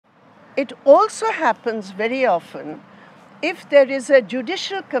it also happens very often if there is a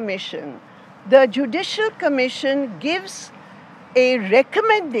judicial commission, the judicial commission gives a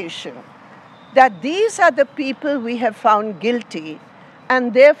recommendation that these are the people we have found guilty,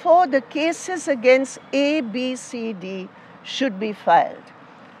 and therefore the cases against A, B, C, D should be filed.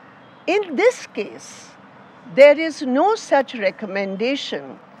 In this case, there is no such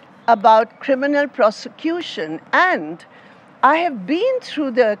recommendation about criminal prosecution, and I have been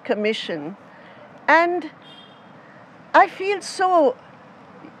through the commission and I feel so,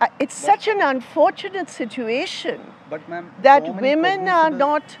 it's such an unfortunate situation that women are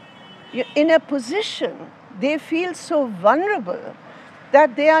not in a position, they feel so vulnerable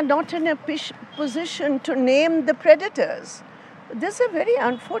that they are not in a position to name the predators. This is a very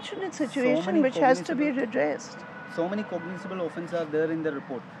unfortunate situation which has to be redressed. So many cognizable offences are there in the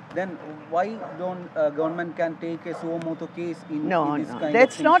report. Then why don't government can take a suo motu case in this kind of things?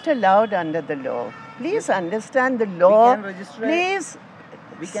 That's not allowed under the law. Please understand the law.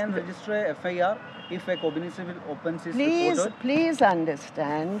 We can register a FIR if a cognizable offence is reported. Please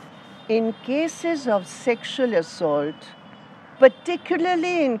understand, in cases of sexual assault,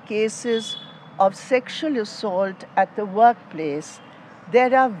 particularly in cases of sexual assault at the workplace,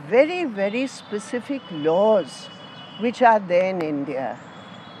 there are very, very specific laws which are there in India.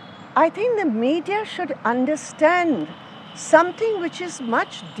 I think the media should understand something which is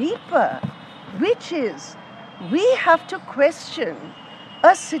much deeper, which is we have to question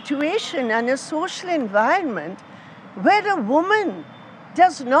a situation and a social environment where a woman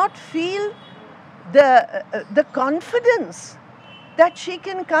does not feel the confidence that she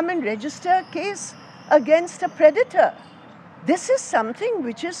can come and register a case against a predator. This is something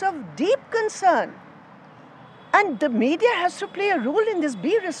which is of deep concern. And the media has to play a role in this.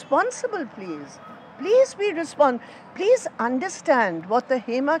 Be responsible, please. Please be responsible. Please understand what the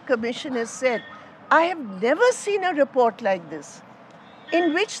Hema Commission has said. I have never seen a report like this,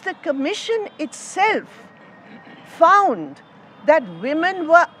 in which the Commission itself found that women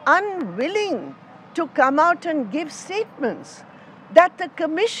were unwilling to come out and give statements, that the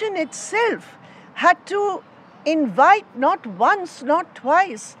Commission itself had to invite not once, not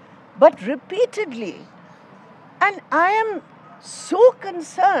twice, but repeatedly. And I am so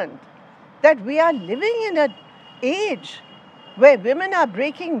concerned that we are living in an age where women are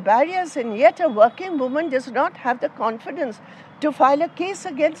breaking barriers, and yet a working woman does not have the confidence to file a case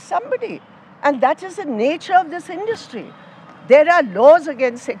against somebody. And that is the nature of this industry. There are laws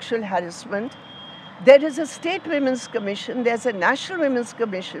against sexual harassment. There is a State Women's Commission. There's a National Women's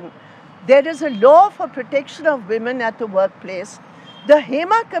Commission. There is a law for protection of women at the workplace. The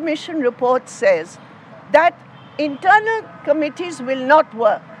Hema Commission report says that internal committees will not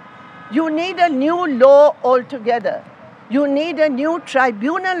work. You need a new law altogether. You need a new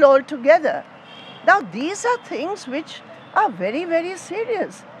tribunal altogether. Now, these are things which are very, very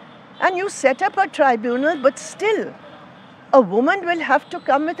serious. And you set up a tribunal, but still, a woman will have to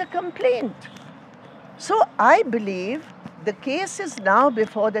come with a complaint. So I believe the case is now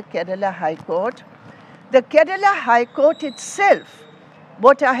before the Kerala High Court. The Kerala High Court itself,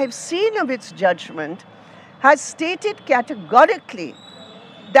 what I have seen of its judgment, has stated categorically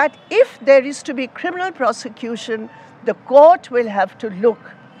that if there is to be criminal prosecution, the court will have to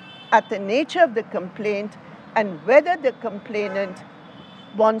look at the nature of the complaint and whether the complainant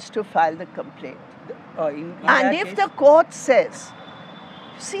wants to file the complaint. And if the court says,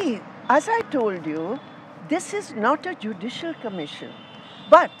 see, as I told you, this is not a judicial commission,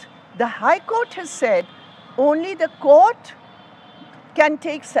 but the High Court has said only the court can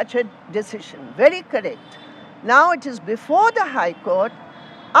take such a decision. Very correct. Now it is before the High Court.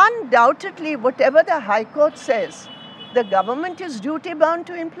 Undoubtedly, whatever the High Court says, the government is duty-bound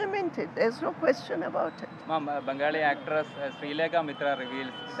to implement it. There's no question about it. Ma'am, Bengali actress Srilekha Mitra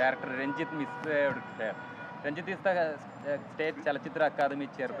reveals director Ranjit Mishra there. Ranjit is the State Chalachitra Academy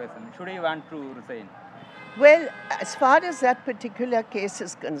chairperson. Should he want to resign? Well, as far as that particular case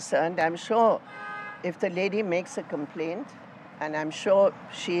is concerned, I'm sure if the lady makes a complaint, and I'm sure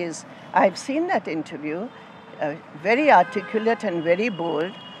she is, I've seen that interview, very articulate and very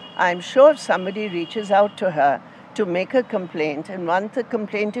bold. I'm sure if somebody reaches out to her to make a complaint, and once the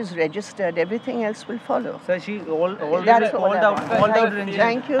complaint is registered, everything else will follow. So she already called out.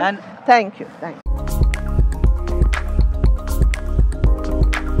 Thank you. Thank you.